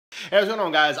Hey, what's going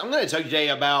on, guys? I'm going to talk to you today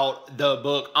about the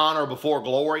book Honor Before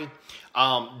Glory.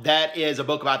 That is a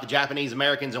book about the Japanese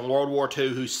Americans in World War II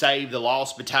who saved the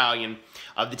lost battalion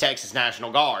of the Texas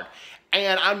National Guard.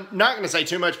 And I'm not going to say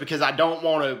too much because I don't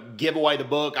want to give away the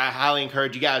book. I highly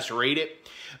encourage you guys to read it.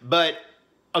 But,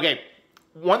 okay,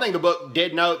 one thing the book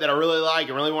did note that I really like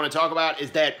and really want to talk about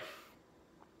is that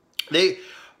the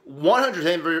 100th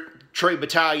Infantry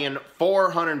Battalion,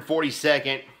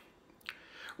 442nd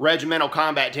Regimental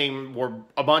Combat Team were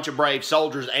a bunch of brave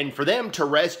soldiers, and for them to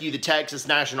rescue the Texas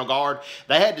National Guard,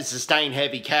 they had to sustain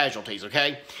heavy casualties,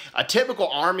 okay? A typical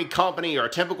Army company or a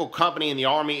typical company in the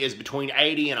Army is between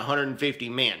 80 and 150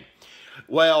 men.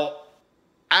 Well,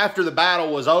 after the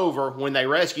battle was over, when they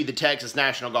rescued the Texas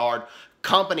National Guard,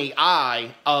 Company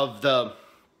I of the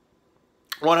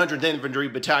 100th Infantry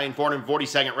Battalion,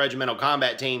 442nd Regimental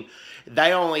Combat Team,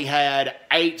 they only had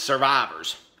 8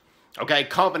 survivors. Okay,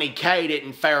 Company K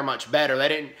didn't fare much better.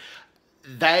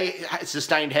 They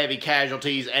sustained heavy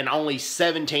casualties, and only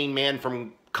 17 men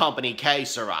from Company K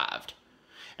survived.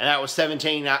 And that was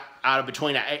 17 out of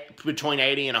between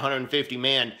 80 and 150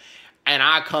 men. And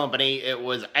I Company, it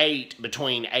was 8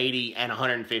 between 80 and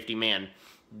 150 men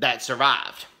that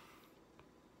survived.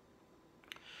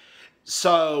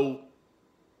 So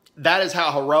that is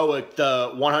how heroic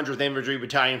the 100th Infantry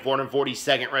Battalion,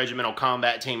 442nd Regimental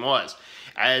Combat Team was.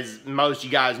 As most of you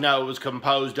guys know, it was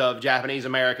composed of Japanese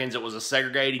Americans. It was a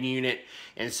segregated unit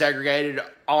and segregated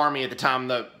army at the time.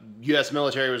 The U.S.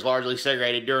 military was largely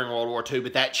segregated during World War II,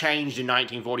 but that changed in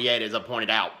 1948, as I pointed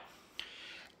out.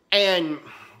 And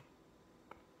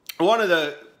one of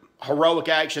the heroic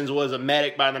actions was a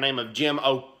medic by the name of Jim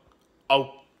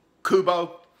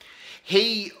Okubo.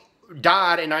 He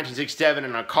died in 1967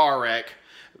 in a car wreck.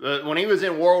 When he was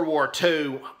in World War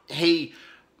II, he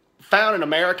found an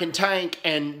American tank,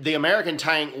 and the American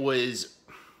tank was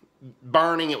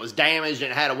burning. It was damaged,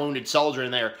 and it had a wounded soldier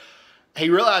in there. He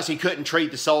realized he couldn't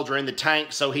treat the soldier in the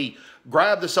tank, so he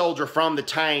grabbed the soldier from the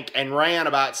tank and ran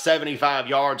about 75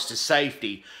 yards to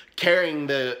safety, carrying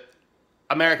the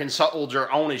American soldier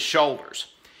on his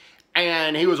shoulders.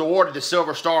 And he was awarded the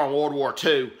Silver Star in World War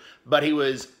II, but he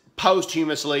was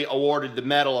posthumously awarded the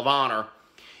Medal of Honor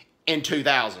in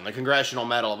 2000, the Congressional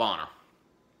Medal of Honor.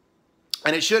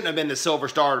 And it shouldn't have been the Silver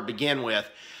Star to begin with.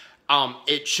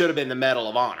 It should have been the Medal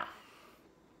of Honor.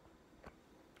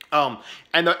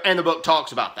 And the book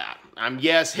talks about that.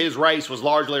 Yes, his race was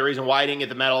largely the reason why he didn't get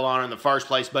the Medal of Honor in the first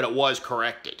place, but it was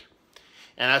corrected.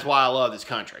 And that's why I love this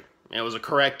country. It was a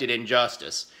corrected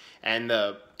injustice, and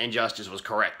the injustice was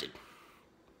corrected.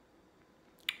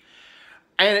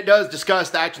 And it does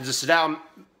discuss the actions of Sadao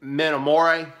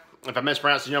Minomori. If I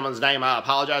mispronounced the gentleman's name, I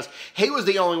apologize. He was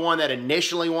the only one that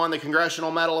initially won the Congressional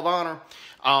Medal of Honor.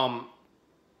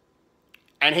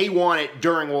 And he won it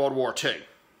during World War II.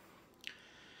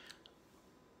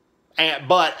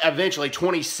 But eventually,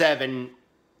 27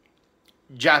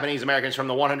 Japanese Americans from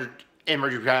the 100th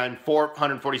Infantry Battalion,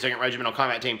 442nd Regimental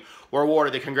Combat Team were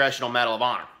awarded the Congressional Medal of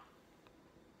Honor.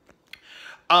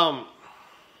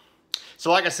 So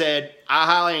like I said, I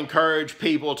highly encourage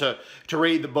people to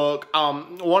read the book.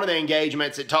 One of the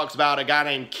engagements, it talks about a guy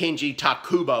named Kenji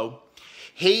Takubo.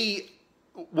 He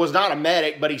was not a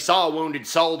medic, but he saw a wounded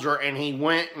soldier, and he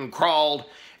went and crawled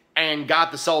and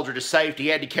got the soldier to safety. He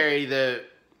had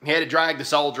to drag the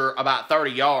soldier about 30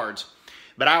 yards.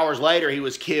 But hours later, he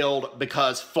was killed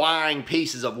because flying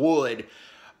pieces of wood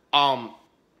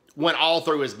went all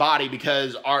through his body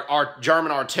because our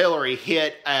German artillery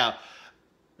hit a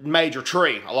major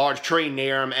tree, a large tree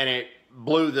near him, and it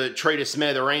blew the tree to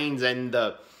smithereens, and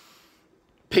the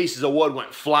pieces of wood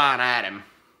went flying at him.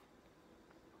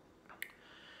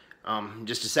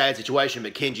 Just a sad situation,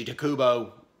 but Kenji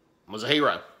Takubo was a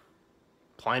hero.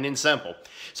 Plain and simple.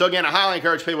 So again, I highly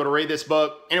encourage people to read this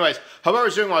book. Anyways, hope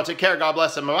everyone's doing well. Take care. God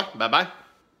bless them. Bye-bye. Bye-bye.